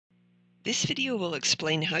This video will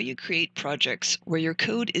explain how you create projects where your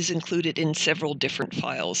code is included in several different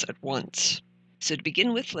files at once. So to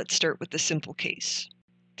begin with, let's start with the simple case.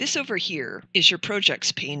 This over here is your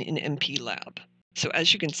projects pane in MPLAB. So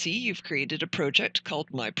as you can see, you've created a project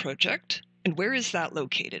called My Project. And where is that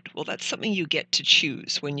located? Well, that's something you get to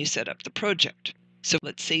choose when you set up the project. So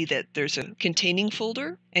let's say that there's a containing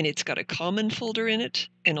folder, and it's got a common folder in it,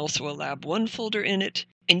 and also a Lab 1 folder in it,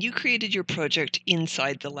 and you created your project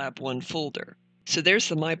inside the Lab 1 folder. So there's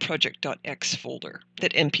the myproject.x folder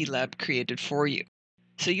that MPLAB created for you.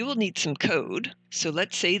 So you will need some code. So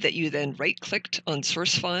let's say that you then right-clicked on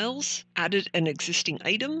Source Files, added an existing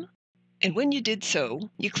item, and when you did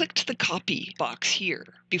so, you clicked the Copy box here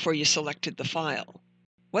before you selected the file.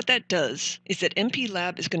 What that does is that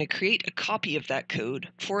MPLAB is going to create a copy of that code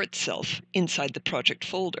for itself inside the project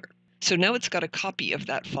folder. So now it's got a copy of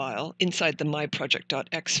that file inside the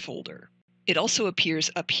myproject.x folder. It also appears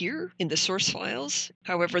up here in the source files.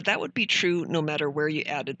 However, that would be true no matter where you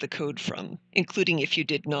added the code from, including if you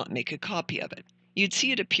did not make a copy of it. You'd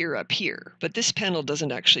see it appear up here, but this panel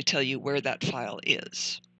doesn't actually tell you where that file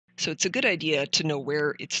is. So it's a good idea to know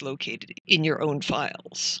where it's located in your own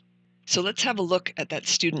files. So let's have a look at that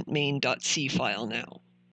student.main.c file now.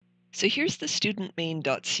 So here's the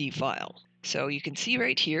student.main.c file. So you can see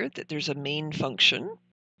right here that there's a main function.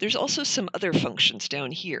 There's also some other functions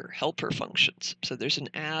down here, helper functions. So there's an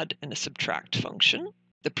add and a subtract function.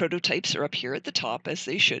 The prototypes are up here at the top, as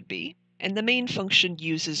they should be, and the main function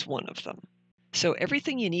uses one of them. So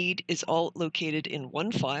everything you need is all located in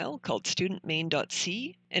one file called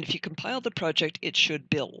student.main.c, and if you compile the project, it should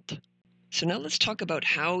build. So now let's talk about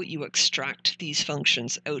how you extract these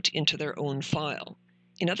functions out into their own file.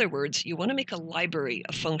 In other words, you want to make a library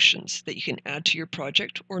of functions that you can add to your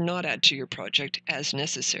project or not add to your project as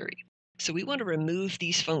necessary. So we want to remove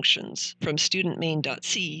these functions from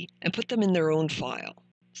student.main.c and put them in their own file.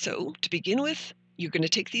 So to begin with, you're going to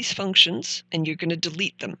take these functions and you're going to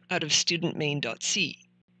delete them out of student.main.c.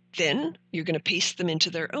 Then you're going to paste them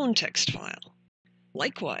into their own text file.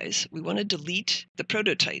 Likewise, we want to delete the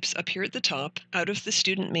prototypes up here at the top out of the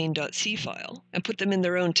student.main.c file and put them in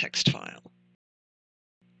their own text file.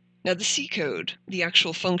 Now the C code, the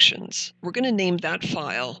actual functions, we're going to name that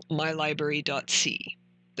file mylibrary.c.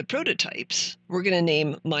 The prototypes, we're going to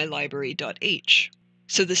name mylibrary.h.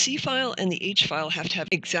 So the C file and the H file have to have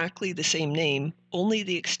exactly the same name, only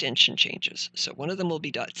the extension changes. So one of them will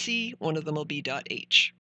be .c, one of them will be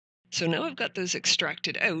 .h. So now I've got those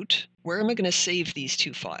extracted out. Where am I going to save these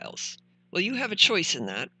two files? Well, you have a choice in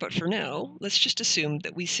that, but for now, let's just assume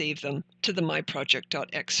that we save them to the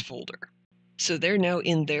myproject.x folder. So they're now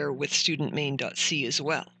in there with student.main.c as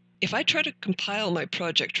well. If I try to compile my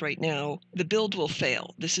project right now, the build will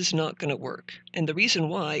fail. This is not going to work. And the reason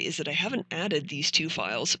why is that I haven't added these two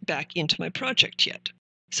files back into my project yet.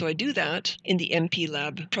 So I do that in the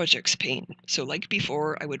MPLAB projects pane. So like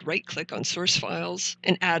before, I would right-click on source files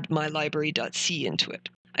and add mylibrary.c into it.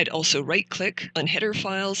 I'd also right-click on header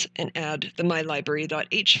files and add the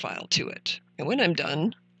mylibrary.h file to it. And when I'm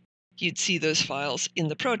done, you'd see those files in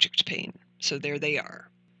the project pane. So there they are.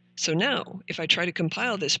 So now, if I try to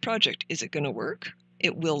compile this project, is it going to work?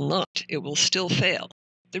 It will not. It will still fail.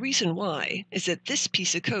 The reason why is that this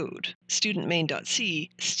piece of code, student.main.c,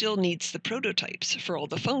 still needs the prototypes for all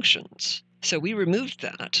the functions. So we removed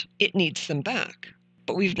that. It needs them back.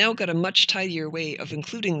 But we've now got a much tidier way of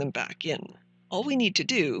including them back in. All we need to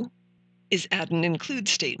do is add an include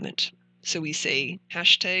statement. So we say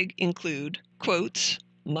hashtag include quotes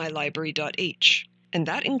mylibrary.h. And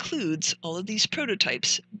that includes all of these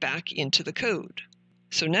prototypes back into the code.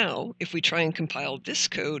 So now, if we try and compile this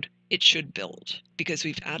code, it should build, because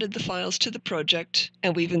we've added the files to the project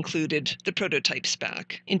and we've included the prototypes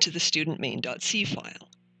back into the student.main.c file.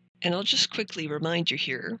 And I'll just quickly remind you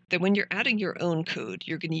here that when you're adding your own code,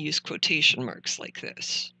 you're going to use quotation marks like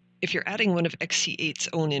this. If you're adding one of XC8's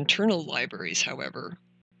own internal libraries, however,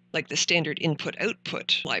 like the standard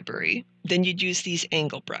input-output library, then you'd use these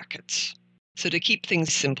angle brackets. So to keep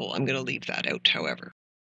things simple, I'm going to leave that out, however.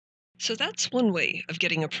 So that's one way of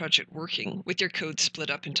getting a project working with your code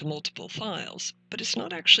split up into multiple files, but it's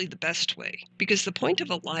not actually the best way, because the point of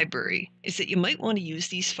a library is that you might want to use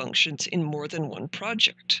these functions in more than one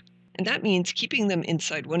project. And that means keeping them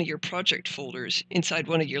inside one of your project folders, inside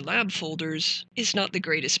one of your lab folders, is not the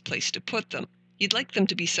greatest place to put them. You'd like them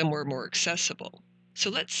to be somewhere more accessible. So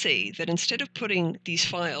let's say that instead of putting these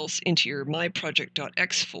files into your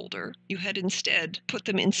myproject.x folder, you had instead put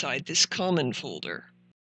them inside this common folder.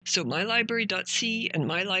 So mylibrary.c and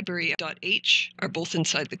mylibrary.h are both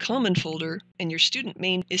inside the common folder, and your student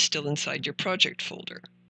main is still inside your project folder.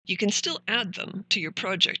 You can still add them to your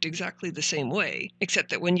project exactly the same way, except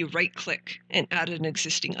that when you right-click and add an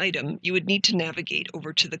existing item, you would need to navigate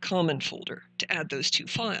over to the Common folder to add those two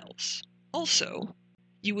files. Also,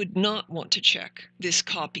 you would not want to check this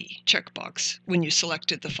Copy checkbox when you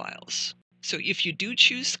selected the files. So if you do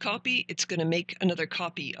choose Copy, it's going to make another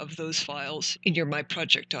copy of those files in your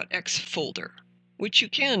myproject.x folder, which you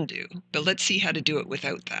can do, but let's see how to do it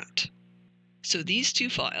without that. So these two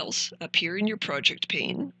files up here in your project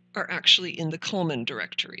pane are actually in the Common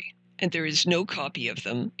directory, and there is no copy of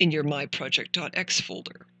them in your myproject.x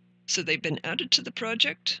folder. So they've been added to the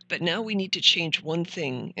project, but now we need to change one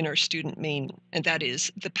thing in our student main, and that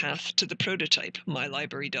is the path to the prototype,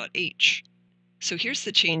 mylibrary.h. So here's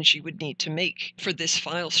the change you would need to make for this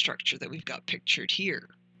file structure that we've got pictured here.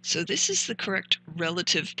 So this is the correct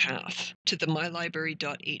relative path to the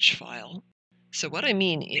mylibrary.h file. So what I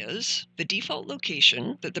mean is, the default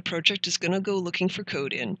location that the project is going to go looking for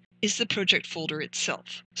code in is the project folder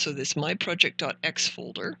itself. So this myproject.x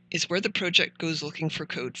folder is where the project goes looking for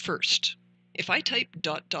code first. If I type ..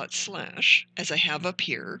 as I have up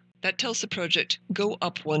here, that tells the project go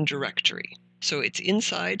up one directory. So it's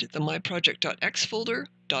inside the myproject.x folder, ..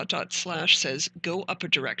 says go up a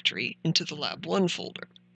directory into the lab1 folder.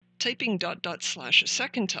 Typing .. a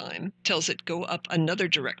second time tells it go up another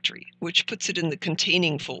directory, which puts it in the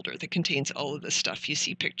containing folder that contains all of the stuff you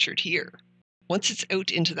see pictured here. Once it's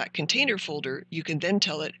out into that container folder, you can then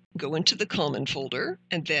tell it go into the Common folder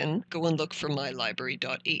and then go and look for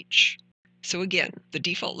mylibrary.h. So again, the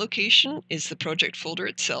default location is the project folder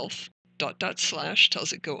itself. ..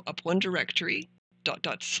 tells it go up one directory. ..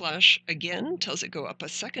 again tells it go up a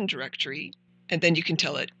second directory. And then you can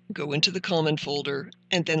tell it, go into the Common folder,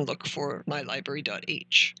 and then look for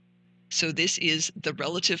mylibrary.h. So this is the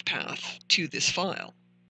relative path to this file.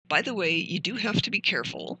 By the way, you do have to be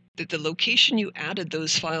careful that the location you added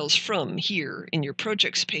those files from here in your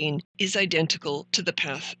projects pane is identical to the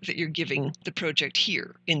path that you're giving the project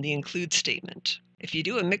here in the include statement. If you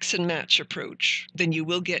do a mix and match approach, then you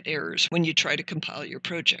will get errors when you try to compile your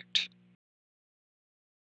project.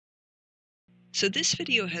 So this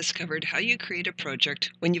video has covered how you create a project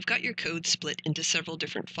when you've got your code split into several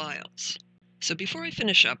different files. So before I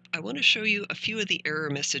finish up, I want to show you a few of the error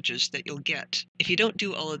messages that you'll get if you don't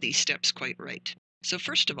do all of these steps quite right. So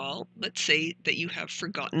first of all, let's say that you have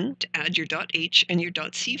forgotten to add your .h and your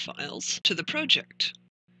 .c files to the project.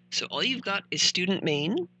 So all you've got is student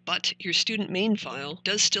main, but your student main file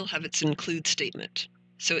does still have its include statement.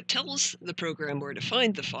 So it tells the program where to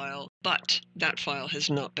find the file, but that file has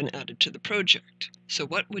not been added to the project. So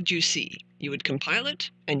what would you see? You would compile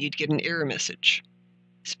it, and you'd get an error message.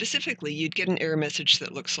 Specifically, you'd get an error message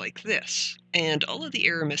that looks like this. And all of the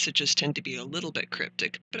error messages tend to be a little bit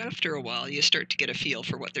cryptic, but after a while you start to get a feel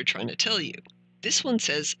for what they're trying to tell you. This one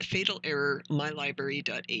says, fatal error,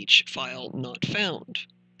 mylibrary.h file not found.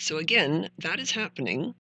 So again, that is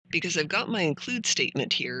happening because I've got my include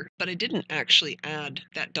statement here, but I didn't actually add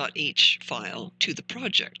that .h file to the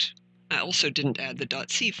project. I also didn't add the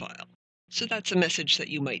 .c file. So that's a message that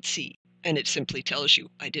you might see, and it simply tells you,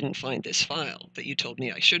 I didn't find this file that you told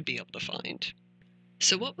me I should be able to find.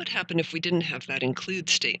 So what would happen if we didn't have that include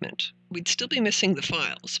statement? We'd still be missing the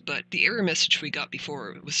files, but the error message we got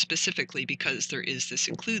before was specifically because there is this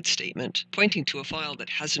include statement pointing to a file that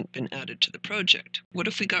hasn't been added to the project. What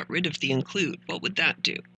if we got rid of the include? What would that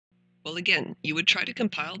do? Well, again, you would try to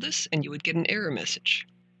compile this and you would get an error message.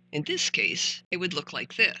 In this case, it would look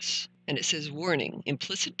like this, and it says warning,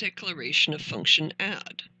 implicit declaration of function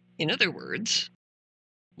add. In other words,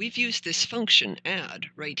 we've used this function add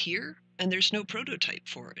right here, and there's no prototype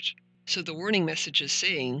for it. So the warning message is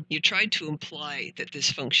saying you tried to imply that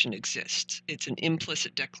this function exists. It's an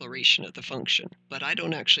implicit declaration of the function, but I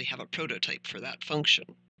don't actually have a prototype for that function.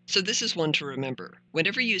 So this is one to remember.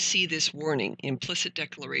 Whenever you see this warning, implicit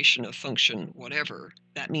declaration of function whatever,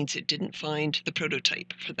 that means it didn't find the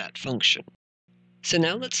prototype for that function. So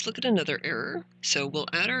now let's look at another error. So we'll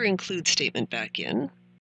add our include statement back in,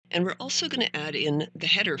 and we're also going to add in the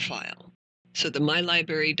header file. So the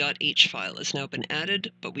mylibrary.h file has now been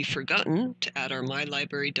added, but we've forgotten to add our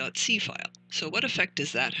mylibrary.c file. So what effect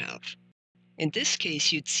does that have? In this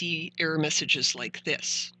case, you'd see error messages like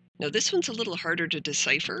this. Now this one's a little harder to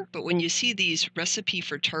decipher, but when you see these recipe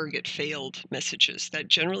for target failed messages, that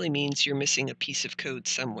generally means you're missing a piece of code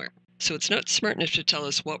somewhere. So it's not smart enough to tell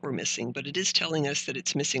us what we're missing, but it is telling us that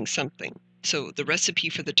it's missing something. So the recipe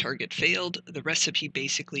for the target failed. The recipe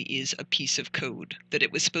basically is a piece of code that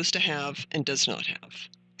it was supposed to have and does not have.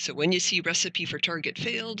 So when you see recipe for target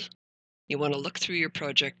failed, you want to look through your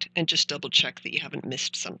project and just double check that you haven't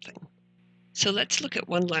missed something. So let's look at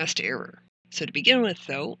one last error. So to begin with,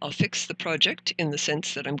 though, I'll fix the project in the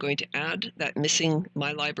sense that I'm going to add that missing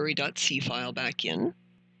mylibrary.c file back in.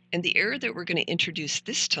 And the error that we're going to introduce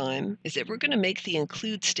this time is that we're going to make the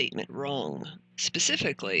include statement wrong.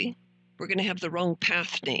 Specifically, we're going to have the wrong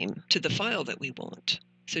path name to the file that we want.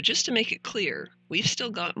 So just to make it clear, we've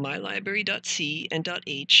still got mylibrary.c and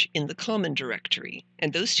 .h in the common directory,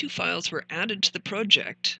 and those two files were added to the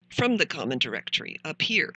project from the common directory up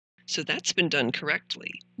here. So that's been done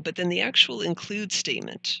correctly, but then the actual include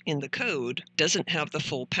statement in the code doesn't have the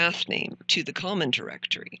full path name to the common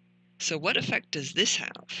directory. So what effect does this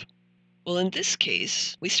have? Well, in this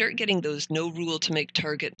case, we start getting those no rule to make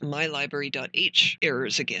target mylibrary.h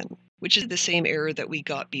errors again, which is the same error that we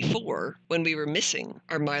got before when we were missing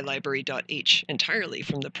our mylibrary.h entirely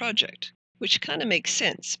from the project, which kind of makes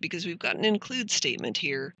sense because we've got an include statement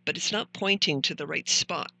here, but it's not pointing to the right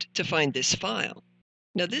spot to find this file.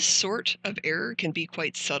 Now, this sort of error can be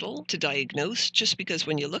quite subtle to diagnose just because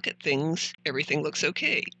when you look at things, everything looks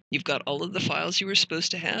okay. You've got all of the files you were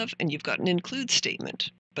supposed to have, and you've got an include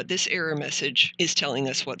statement. But this error message is telling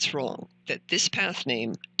us what's wrong, that this path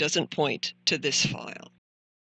name doesn't point to this file.